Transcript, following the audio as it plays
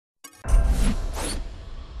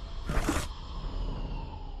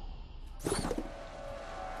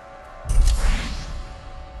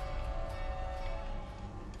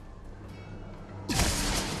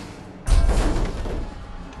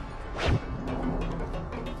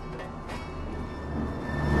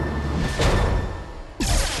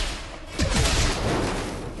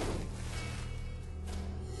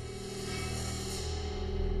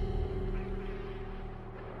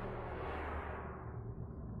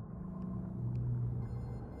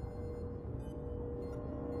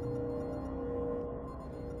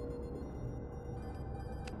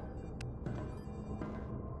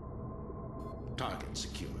aren't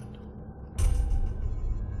secured.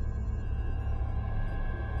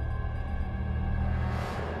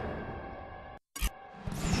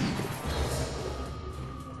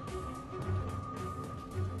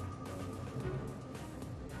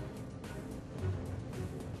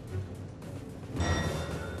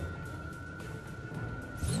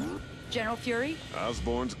 General Fury?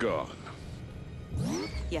 Osborn's gone.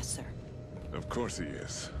 Yes, sir. Of course he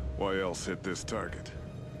is. Why else hit this target?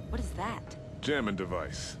 What is that? Jamming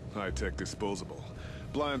device. High-tech disposable.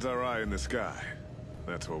 Blinds our eye in the sky.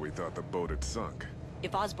 That's where we thought the boat had sunk.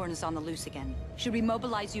 If Osborn is on the loose again, should we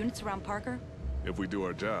mobilize units around Parker? If we do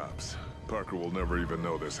our jobs, Parker will never even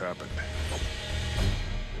know this happened.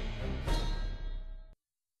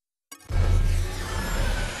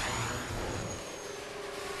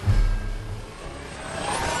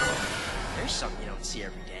 There's something you don't see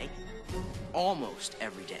every day. Almost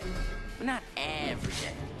every day. But not every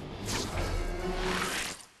day.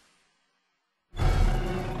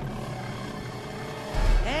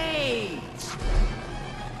 Hey!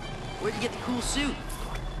 Where'd you get the cool suit?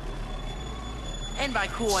 And by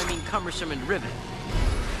cool, I mean cumbersome and riveting.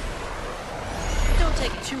 Don't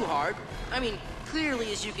take it too hard. I mean,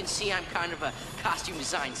 clearly, as you can see, I'm kind of a costume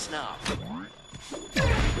design snob.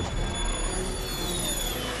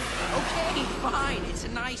 Okay, fine. It's a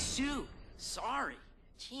nice suit. Sorry.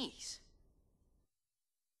 Jeez.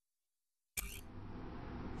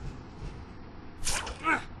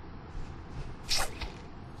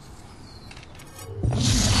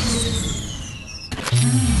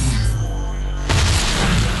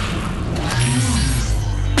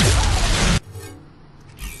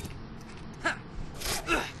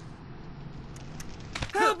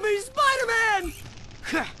 Help me, Spider-Man!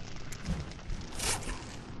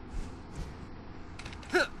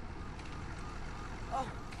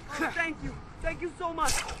 Thank you. Thank you so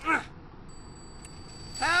much.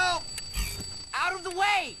 Help! Out of the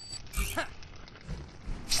way!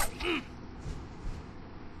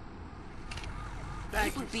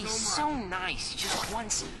 It would be so nice just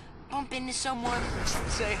once bump into someone,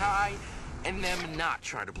 say hi, and them not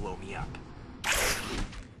try to blow me up.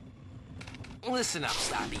 Listen up,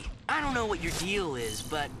 Stoppy. I don't know what your deal is,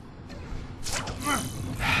 but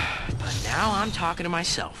now I'm talking to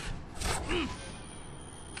myself.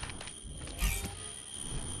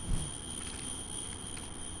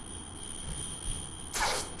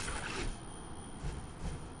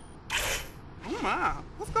 Oh my,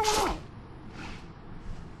 what's going on?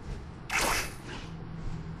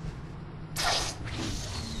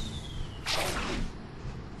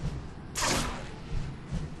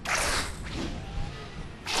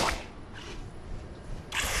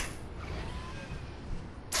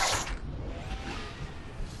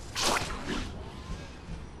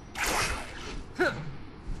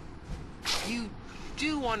 You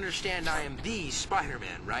do understand I am the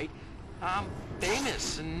Spider-Man, right? I'm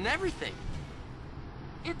famous and everything.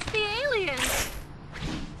 It's the aliens!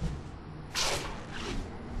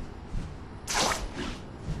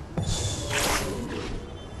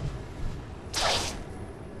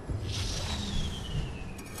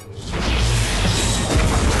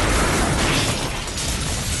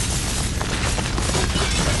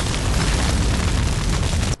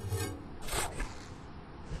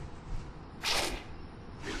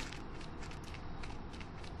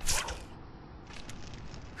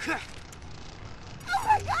 Oh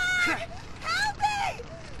my God! Help me!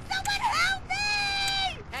 Someone help me!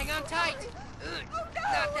 Hang on tight. Oh no!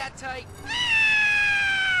 Not that tight.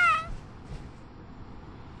 Ah!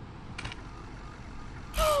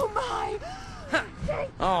 Oh my!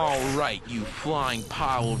 All right, you flying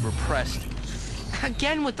pile of repressed.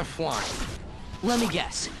 Again with the flying. Let me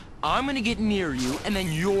guess. I'm gonna get near you, and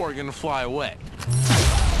then you're gonna fly away.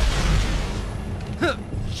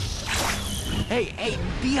 Hey,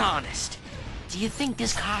 be honest. Do you think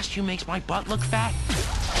this costume makes my butt look fat?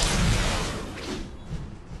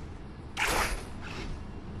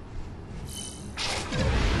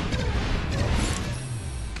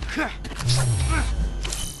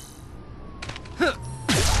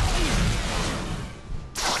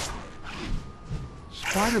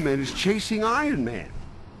 Spider-Man is chasing Iron Man.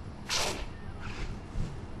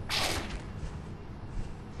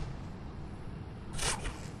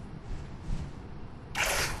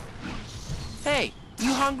 Hey,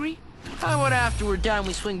 you hungry? How about after we're done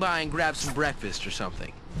we swing by and grab some breakfast or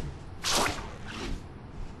something?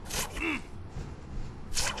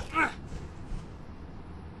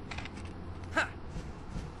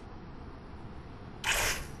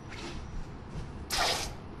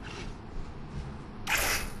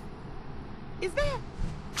 Is that?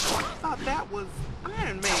 I thought that was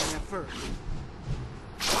Iron Man at first.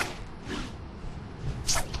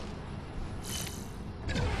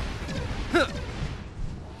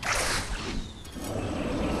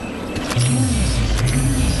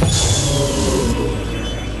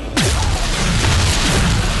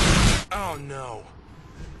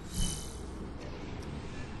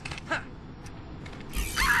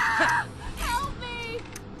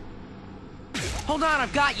 Hold on,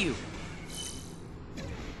 I've got you.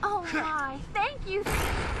 Oh my, thank you.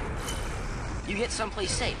 You get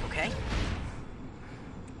someplace safe, okay?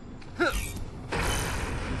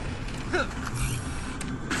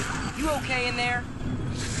 You okay in there?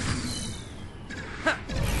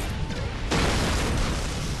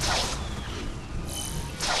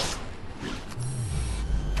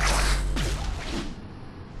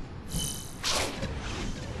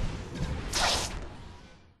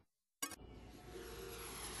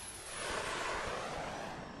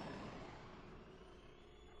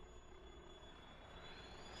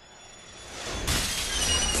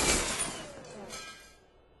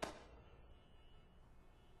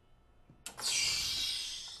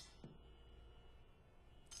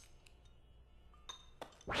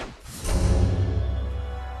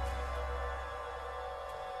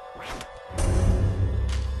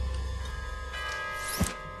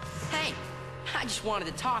 Hey, I just wanted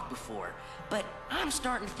to talk before, but I'm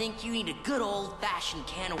starting to think you need a good old-fashioned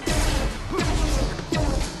can of worms.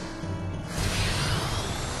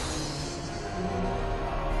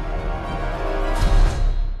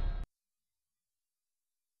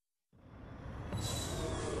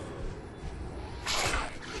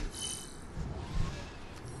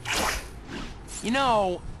 You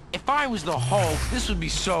know, if I was the Hulk, this would be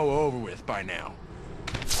so over with by now.